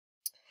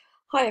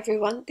Hi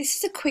everyone, this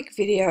is a quick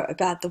video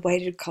about the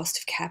weighted cost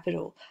of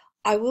capital.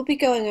 I will be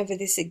going over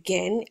this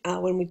again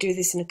when we do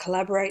this in a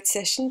collaborate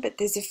session, but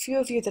there's a few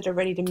of you that are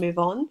ready to move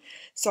on,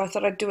 so I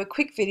thought I'd do a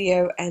quick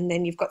video and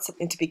then you've got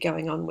something to be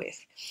going on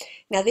with.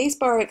 Now these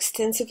borrow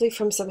extensively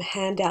from some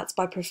handouts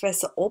by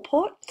Professor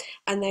Allport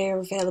and they are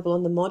available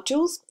on the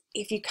modules.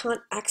 If you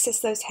can't access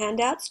those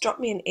handouts,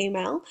 drop me an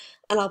email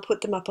and I'll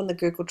put them up on the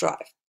Google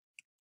Drive.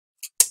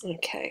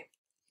 Okay.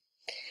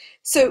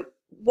 So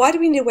why do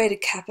we need a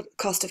weighted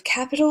cost of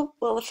capital?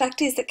 Well, the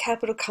fact is that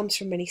capital comes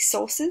from many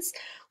sources.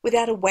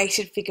 Without a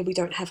weighted figure, we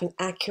don't have an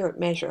accurate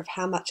measure of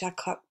how much our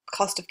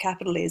cost of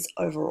capital is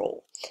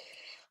overall.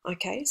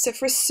 Okay, so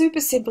for a super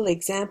simple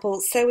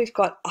example, say we've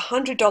got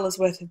 $100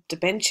 worth of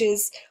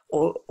debentures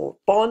or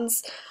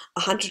bonds,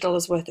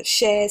 $100 worth of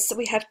shares, so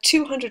we have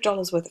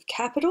 $200 worth of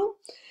capital.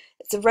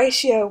 It's a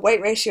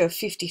weight ratio of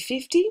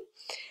 50-50.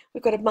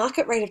 We've got a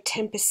market rate of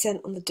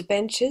 10% on the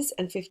debentures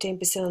and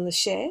 15% on the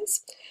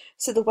shares.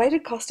 So the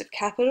weighted cost of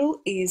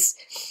capital is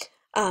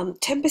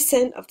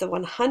 10% of the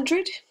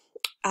 100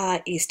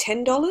 is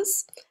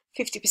 $10,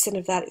 50%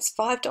 of that is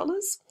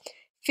 $5,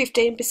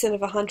 15%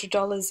 of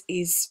 $100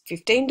 is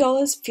 $15,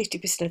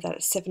 50% of that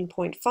is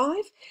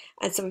 7.5,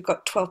 and so we've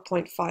got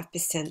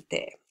 12.5%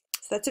 there.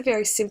 So that's a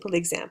very simple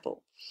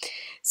example.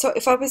 So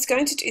if I was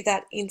going to do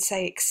that in,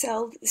 say,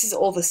 Excel, this is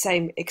all the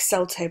same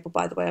Excel table,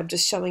 by the way, I'm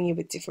just showing you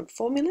with different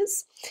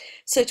formulas.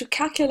 So to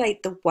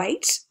calculate the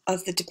weight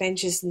of the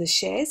debentures and the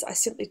shares, I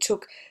simply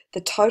took the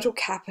total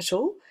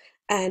capital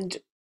and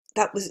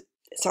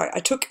I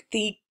took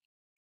the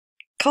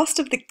cost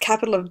of the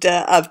capital of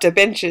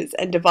debentures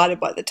and divided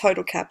by the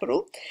total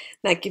capital.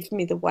 That gives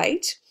me the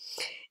weight.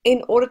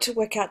 In order to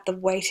work out the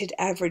weighted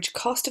average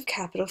cost of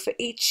capital for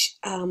each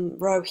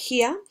row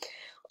here,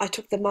 I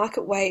took the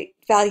market weight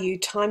value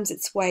times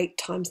its weight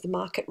times the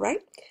market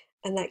rate,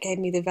 and that gave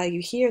me the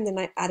value here, and then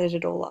I added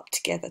it all up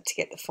together to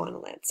get the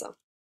final answer.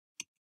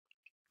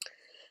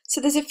 So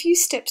there's a few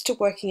steps to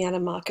working out a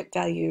market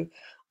value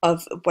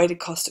of weighted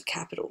cost of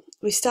capital.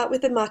 We start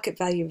with the market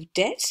value of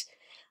debt.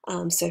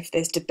 So if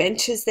there's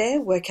debentures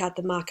there, work out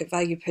the market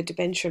value per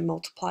debenture and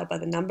multiply by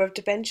the number of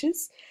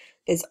debentures.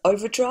 There's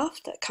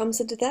overdraft that comes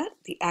into that,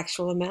 the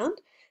actual amount.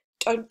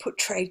 Don't put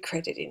trade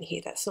credit in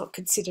here, that's not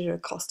considered a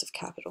cost of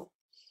capital.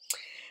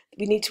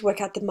 We need to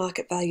work out the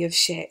market value of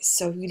shares.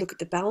 So we look at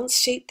the balance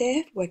sheet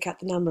there, work out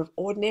the number of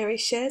ordinary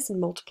shares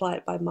and multiply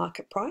it by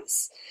market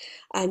price.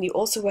 And you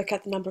also work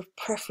out the number of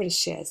preference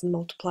shares and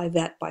multiply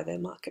that by their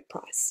market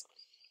price.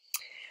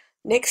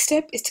 Next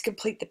step is to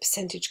complete the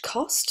percentage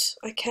cost,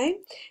 okay?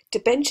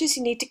 Debentures,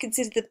 you need to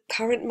consider the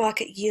current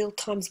market yield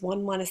times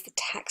 1 minus the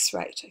tax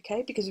rate,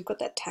 okay? Because we've got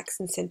that tax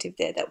incentive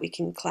there that we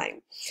can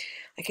claim.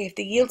 Okay, if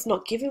the yield's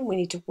not given, we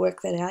need to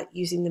work that out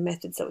using the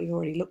methods that we've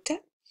already looked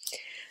at.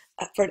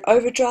 For an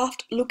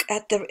overdraft, look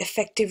at the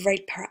effective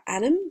rate per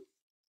annum.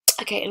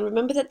 Okay, and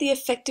remember that the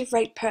effective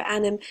rate per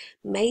annum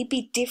may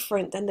be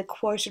different than the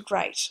quoted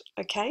rate,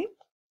 okay?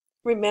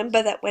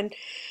 Remember that when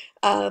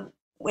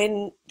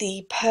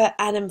the per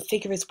annum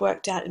figure is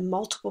worked out in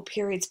multiple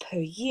periods per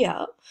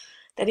year,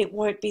 then it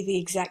won't be the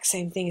exact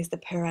same thing as the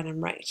per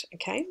annum rate,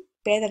 okay?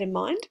 Bear that in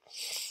mind.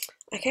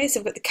 Okay, so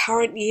we've got the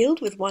current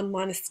yield with 1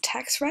 minus the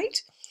tax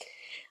rate.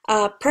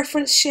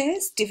 Preference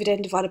shares,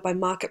 dividend divided by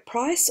market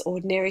price,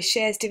 ordinary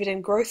shares,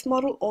 dividend growth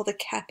model, or the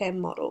CAPM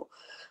model,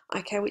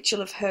 okay, which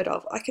you'll have heard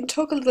of. I can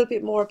talk a little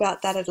bit more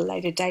about that at a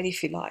later date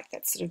if you like.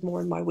 That's sort of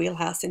more in my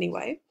wheelhouse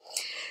anyway.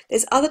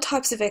 There's other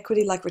types of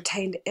equity like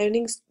retained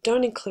earnings.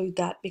 Don't include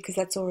that because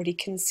that's already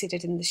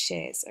considered in the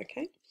shares,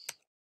 okay?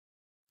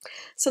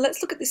 So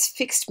let's look at this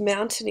fixed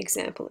mountain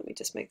example. Let me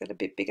just make that a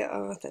bit bigger.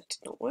 Oh, that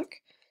did not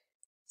work.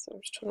 So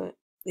I'm just trying to,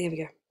 there we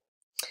go.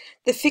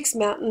 The fixed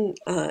mountain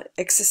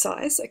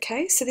exercise,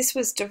 okay, so this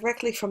was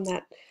directly from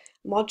that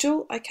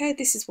module, okay,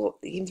 this is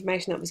what the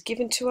information that was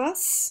given to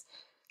us.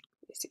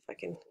 Let me see if I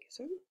can,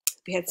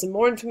 we had some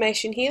more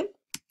information here.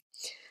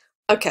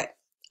 Okay,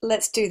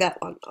 let's do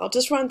that one. I'll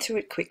just run through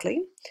it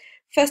quickly.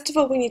 First of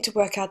all, we need to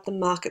work out the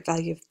market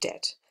value of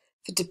debt.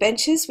 For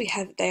debentures,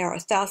 they are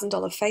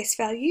 $1,000 face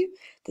value,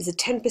 there's a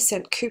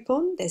 10%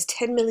 coupon, there's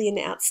 10 million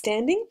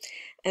outstanding,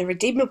 and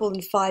redeemable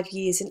in 5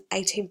 years and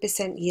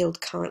 18%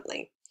 yield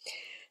currently.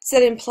 So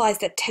that implies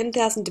that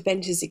 10,000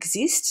 debentures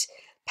exist,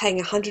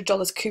 paying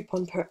 $100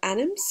 coupon per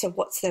annum. So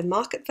what's their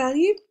market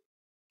value?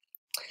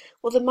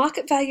 Well, the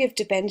market value of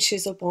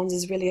debentures or bonds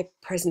is really a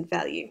present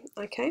value,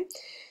 okay?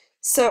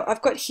 So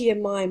I've got here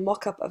my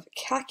mock-up of a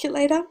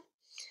calculator,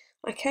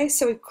 okay?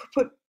 So we could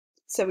put,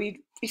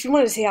 if you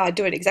wanted to see how I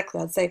do it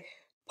exactly, I'd say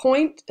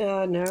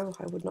no,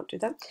 I would not do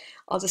that.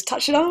 I'll just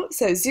touch it on.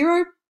 So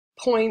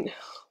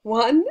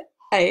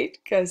 0.18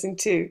 goes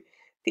into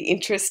the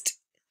interest,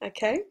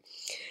 okay?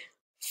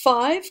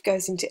 5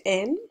 goes into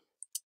N,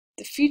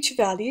 the future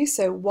value,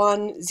 so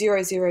 1000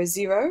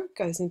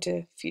 goes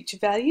into future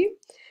value.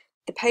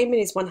 The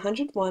payment is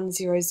 100,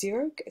 100 goes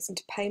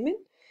into payment.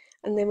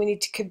 And then we need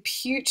to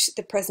compute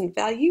the present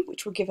value,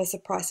 which will give us a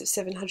price of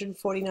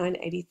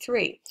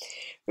 $749.83.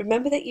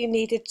 Remember that you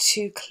needed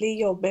to clear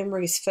your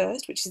memories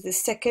first, which is the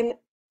second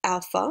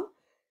alpha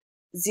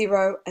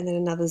 0, and then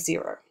another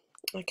 0.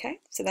 Okay,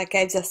 so that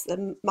gives us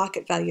the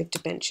market value of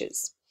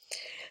debentures.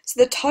 So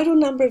the total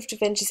number of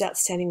debentures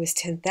outstanding was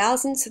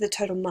 10,000, so the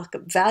total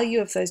market value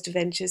of those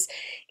debentures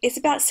is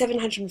about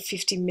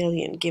 750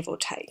 million, give or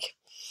take.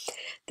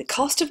 The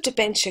cost of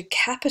debenture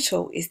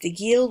capital is the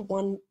yield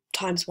 1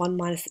 times 1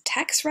 minus the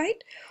tax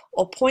rate,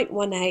 or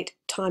 0.18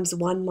 times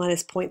 1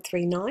 minus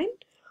 0.39,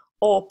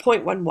 or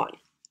 0.11,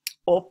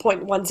 or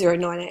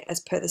 0.1098 as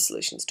per the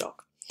solutions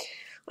doc.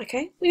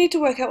 Okay, we need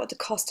to work out what the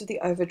cost of the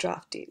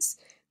overdraft is.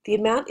 The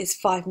amount is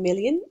 5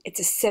 million. It's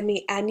a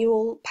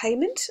semi-annual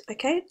payment,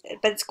 okay,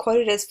 but it's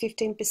quoted as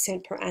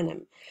 15% per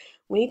annum.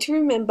 We need to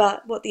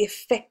remember what the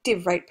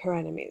effective rate per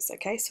annum is,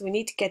 okay, so we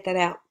need to get that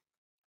out.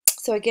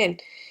 So again,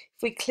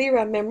 if we clear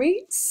our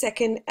memory,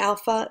 second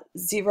alpha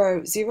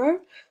 0,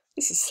 0.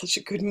 This is such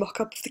a good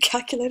mock-up of the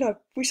calculator. I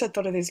wish I'd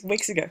thought of this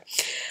weeks ago.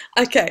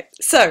 Okay,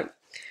 so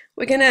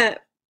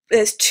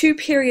there's 2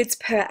 periods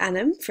per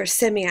annum for a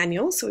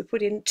semi-annual, so we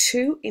put in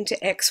 2 into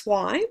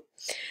XY.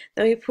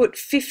 Then we put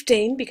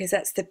 15, because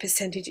that's the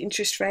percentage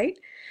interest rate,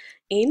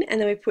 in, and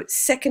then we put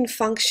second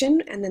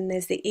function, and then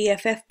there's the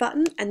EFF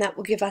button, and that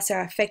will give us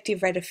our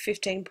effective rate of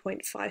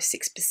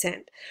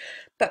 15.56%.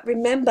 But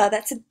remember,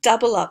 that's a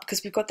double up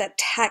because we've got that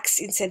tax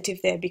incentive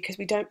there because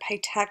we don't pay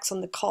tax on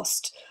the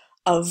cost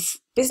of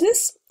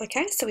business,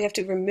 okay? So we have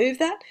to remove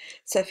that.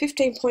 So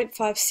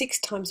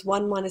 15.56 times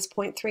 1 minus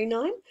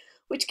 0.39,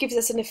 which gives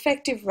us an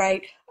effective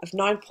rate of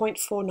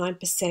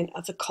 9.49%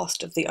 of the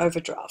cost of the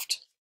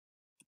overdraft.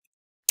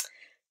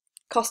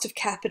 Cost of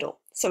capital.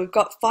 So we've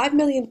got 5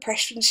 million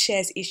preference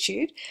shares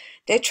issued.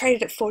 They're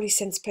traded at 40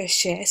 cents per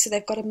share, so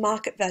they've got a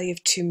market value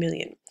of 2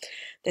 million.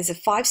 There's a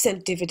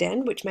 5-cent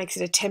dividend, which makes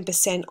it a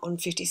 10% on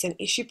 50-cent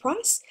issue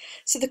price.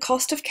 So the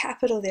cost of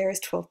capital there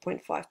is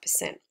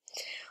 12.5%.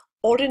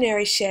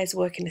 Ordinary shares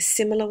work in a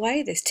similar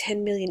way. There's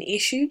 10 million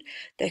issued.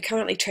 They're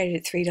currently traded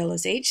at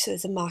 $3 each, so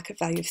there's a market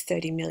value of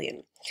 30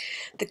 million.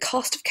 The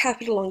cost of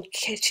capital on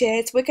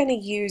shares, we're going to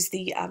use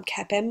the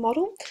CAPM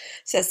model.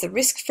 So that's the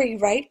risk-free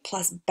rate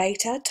plus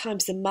beta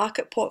times the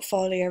market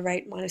portfolio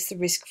rate minus the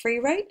risk-free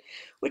rate,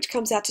 which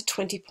comes out to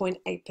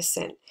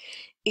 20.8%.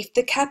 If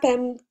the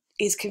CAPM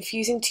is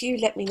confusing to you,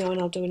 let me know and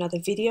I'll do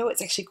another video.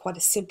 It's actually quite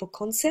a simple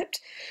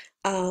concept.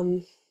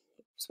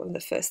 It's one of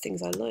the first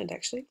things I learned,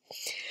 actually.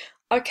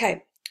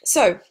 Okay,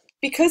 so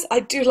because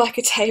I do like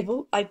a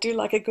table, I do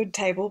like a good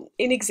table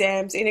in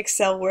exams, in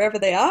Excel, wherever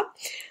they are,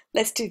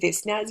 let's do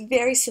this. Now, it's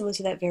very similar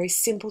to that very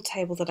simple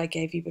table that I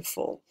gave you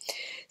before.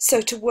 So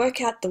to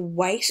work out the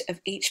weight of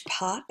each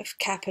part of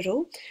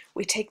capital,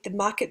 we take the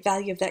market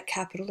value of that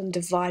capital and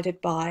divide it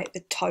by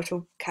the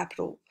total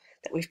capital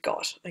that we've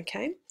got,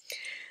 okay?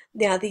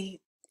 Now,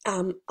 the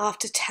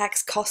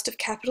after-tax cost of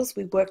capitals,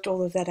 we worked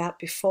all of that out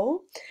before.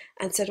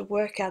 And so to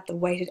work out the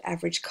weighted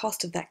average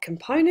cost of that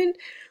component,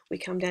 we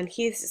come down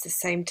here, this is the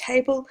same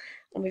table,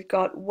 and we've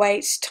got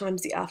weight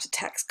times the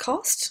after-tax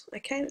cost,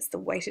 okay, that's the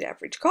weighted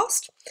average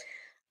cost,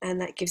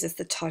 and that gives us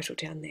the total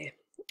down there,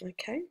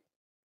 okay.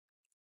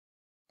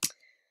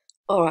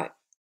 All right,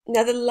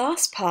 now the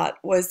last part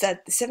was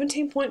that the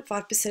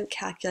 17.5%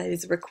 calculated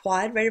is the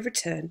required rate of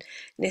return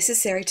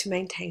necessary to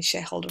maintain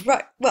shareholder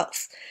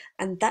wealth,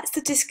 and that's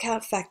the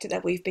discount factor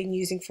that we've been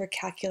using for a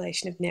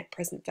calculation of net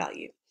present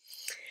value.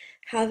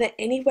 However,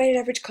 any weighted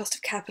average cost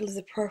of capital is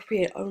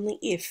appropriate only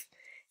if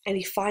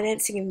any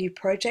financing of new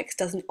projects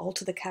doesn't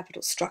alter the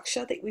capital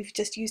structure that we've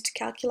just used to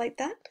calculate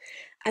that,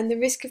 and the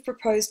risk of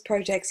proposed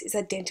projects is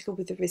identical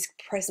with the risk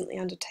presently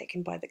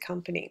undertaken by the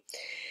company.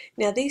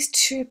 Now, these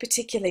two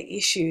particular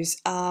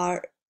issues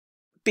are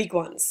big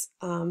ones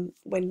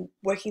when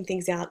working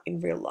things out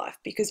in real life,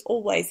 because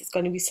always there's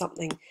going to be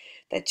something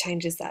that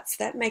changes that. So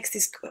that makes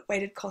this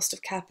weighted cost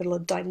of capital a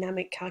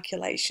dynamic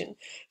calculation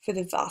for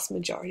the vast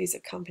majorities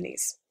of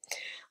companies.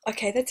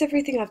 Okay, that's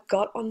everything I've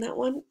got on that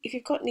one. If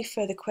you've got any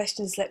further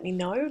questions, let me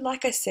know.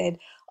 Like I said,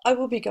 I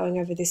will be going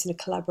over this in a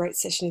Collaborate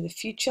session in the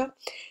future.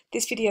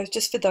 This video is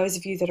just for those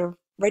of you that are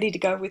ready to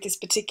go with this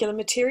particular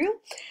material.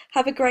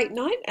 Have a great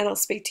night, and I'll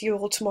speak to you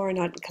all tomorrow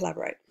night in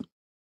Collaborate.